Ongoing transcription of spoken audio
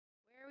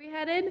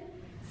headed?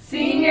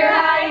 Senior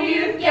High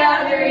Youth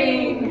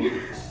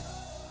Gathering!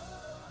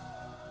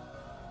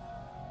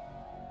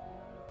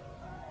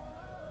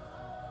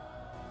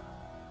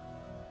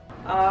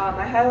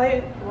 My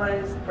highlight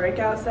was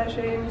breakout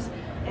sessions.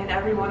 In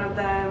every one of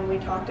them, we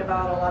talked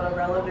about a lot of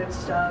relevant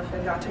stuff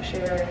and got to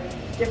share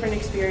different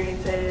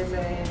experiences.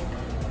 And,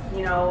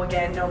 you know,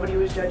 again, nobody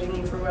was judging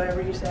you for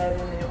whatever you said,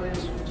 and it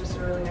was just a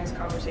really nice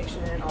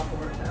conversation in all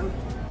four of them.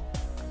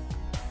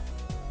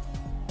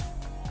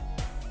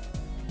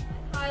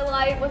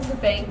 Highlight was the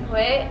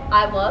banquet.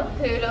 I love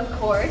food, of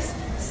course,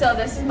 so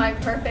this is my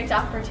perfect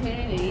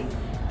opportunity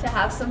to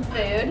have some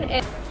food.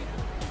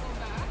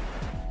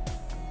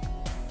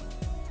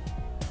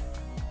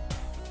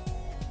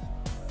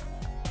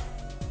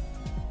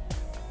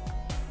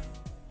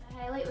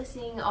 My highlight was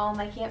seeing all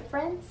my camp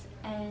friends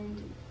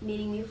and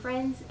meeting new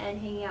friends and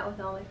hanging out with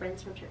all my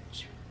friends from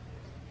church.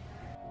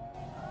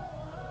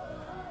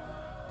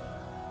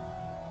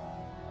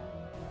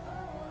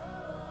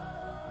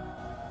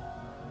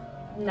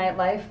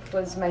 Nightlife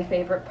was my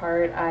favorite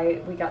part.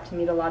 We got to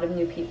meet a lot of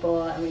new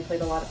people and we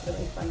played a lot of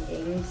really fun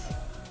games.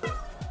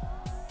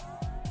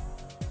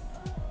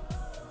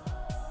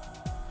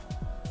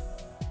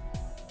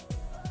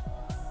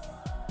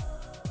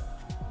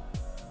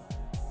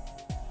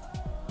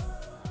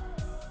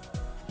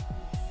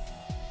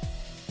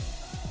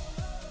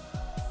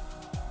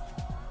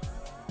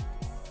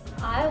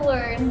 I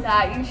learned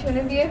that you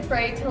shouldn't be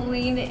afraid to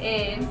lean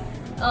in.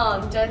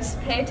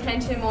 Just pay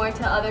attention more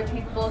to other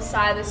people's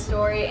side of the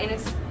story, and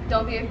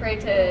don't be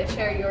afraid to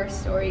share your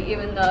story,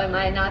 even though it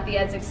might not be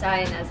as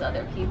exciting as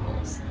other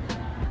people's.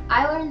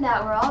 I learned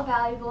that we're all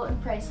valuable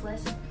and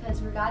priceless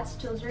because we're God's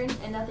children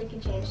and nothing can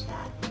change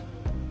that.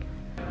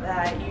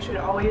 That you should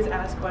always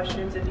ask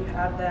questions if you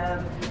have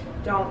them.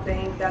 Don't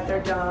think that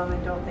they're dumb,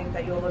 and don't think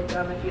that you'll look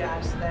dumb if you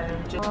ask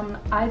them.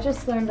 I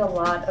just learned a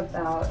lot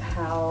about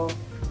how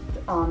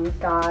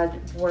God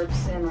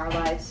works in our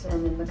lives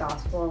and in the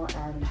gospel,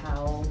 and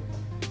how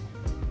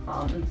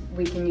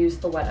we can use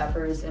the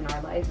whatevers in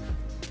our life.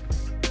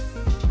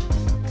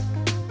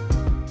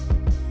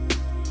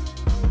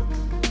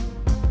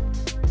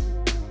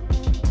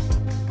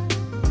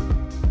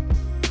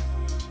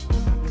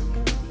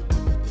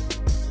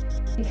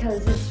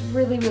 Because it's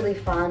really, really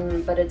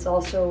fun, but it's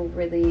also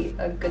really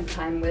a good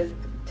time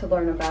to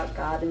learn about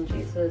God and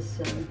Jesus.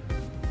 And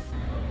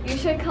you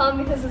should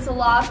come because it's a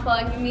lot of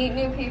fun. You meet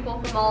new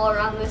people from all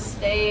around the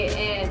state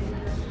and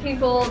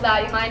people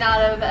that you might not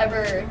have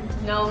ever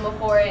known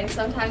before, and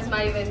sometimes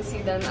might even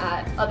see them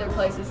at other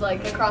places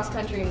like a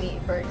cross-country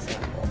meet, for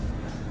example.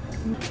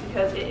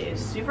 Because it is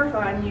super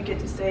fun. You get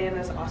to stay in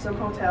this awesome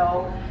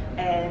hotel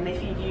and they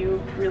feed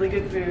you really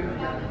good food.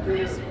 Food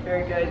is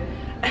very good.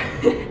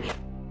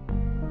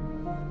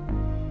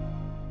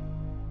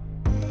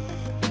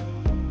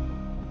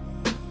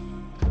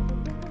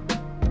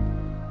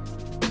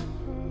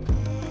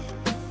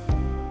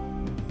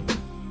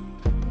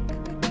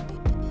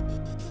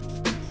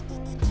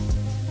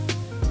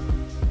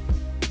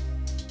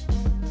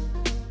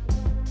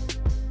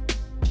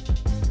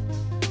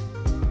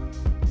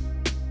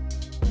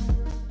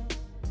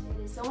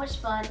 So much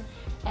fun,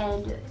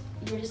 and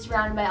you're just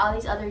surrounded by all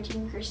these other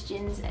teen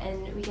Christians,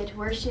 and we get to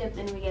worship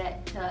and we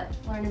get to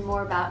learn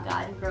more about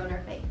God and grow in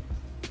our faith.